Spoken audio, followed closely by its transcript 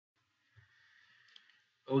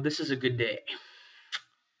Oh, this is a good day,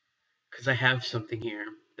 because I have something here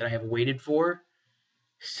that I have waited for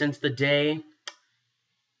since the day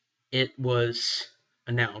it was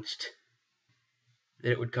announced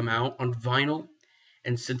that it would come out on vinyl,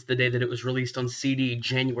 and since the day that it was released on CD,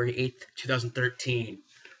 January 8th, 2013.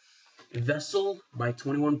 Vessel by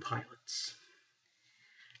 21 Pilots.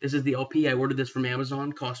 This is the LP. I ordered this from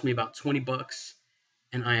Amazon. Cost me about 20 bucks,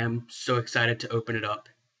 and I am so excited to open it up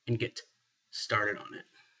and get started on it.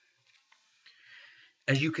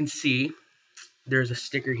 As you can see, there's a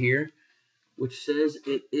sticker here which says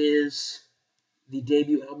it is the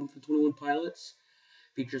debut album from 21 Pilots.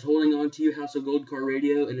 Features Holding On To You, House of Gold car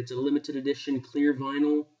radio, and it's a limited edition clear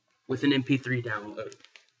vinyl with an MP3 download.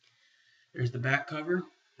 There's the back cover.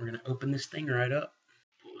 We're going to open this thing right up.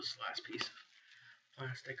 Pull this last piece of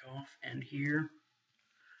plastic off, and here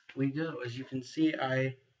we go. As you can see,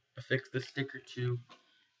 I affixed the sticker to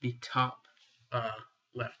the top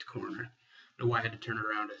left corner. I don't know why I had to turn it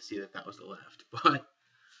around to see that was the left, but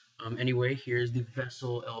anyway, here's the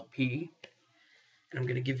Vessel LP, and I'm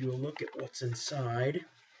going to give you a look at what's inside.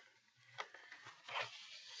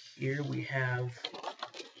 Here we have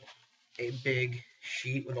a big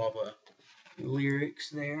sheet with all the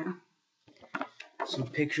lyrics there, some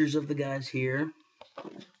pictures of the guys here,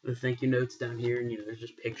 the thank you notes down here, and there's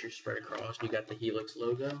just pictures spread across. You got the Helix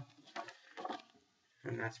logo,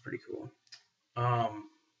 and that's pretty cool.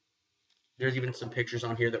 There's even some pictures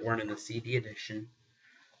on here that weren't in the CD edition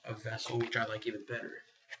of Vessel, which I like even better.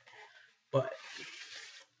 But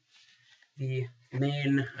the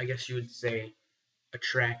main, I guess you would say,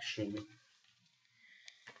 attraction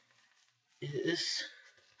is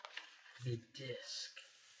the disc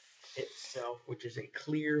itself, which is a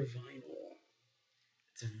clear vinyl.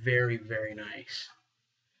 It's very, very nice.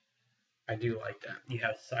 I do like that. You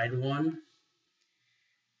have side 1,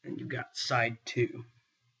 and you've got side 2.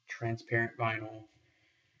 Transparent vinyl.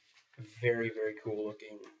 Very, very cool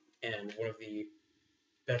looking, and one of the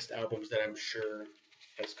best albums that I'm sure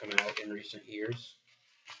has come out in recent years.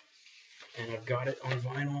 And I've got it on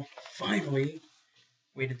vinyl. Finally!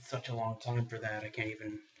 Waited such a long time for that, I can't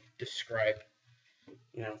even describe,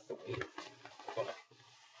 But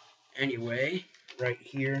anyway, right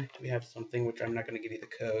here we have something which I'm not going to give you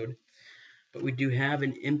the code, but we do have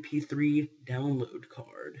an MP3 download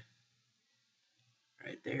card.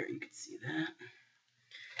 Right there, you can see that.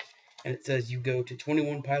 And it says you go to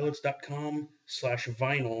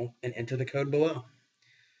 21pilots.com/vinyl and enter the code below,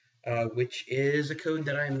 which is a code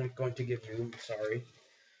that I'm not going to give you, sorry.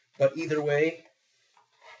 But either way,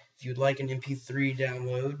 if you'd like an MP3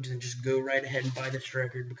 download, then just go right ahead and buy this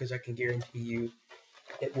record, because I can guarantee you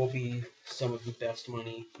it will be some of the best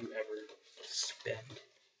money you ever spend.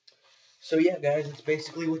 So yeah, guys, that's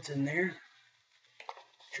basically what's in there.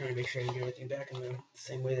 Trying to make sure I can get everything back in the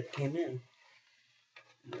same way that it came in.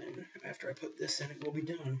 And then after I put this in, it will be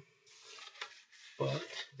done. But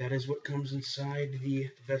that is what comes inside the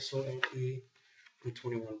Vessel LP from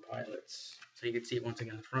 21 Pilots. So you can see it once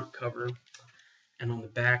again, the front cover. And on the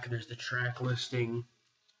back, there's the track listing.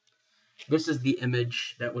 This is the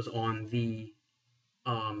image that was on the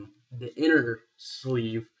inner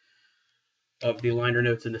sleeve of the liner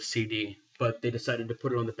notes in the CD. But they decided to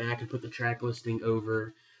put it on the back and put the track listing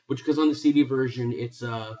over. Which, because on the CD version, it's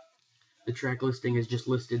the track listing is just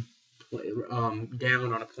listed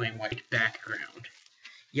down on a plain white background.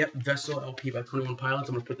 Yep, Vessel LP by 21 Pilots.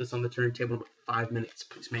 I'm going to put this on the turntable in about 5 minutes.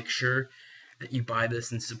 Please make sure that you buy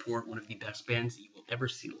this and support one of the best bands that you will ever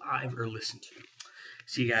see live or listen to.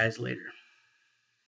 See you guys later.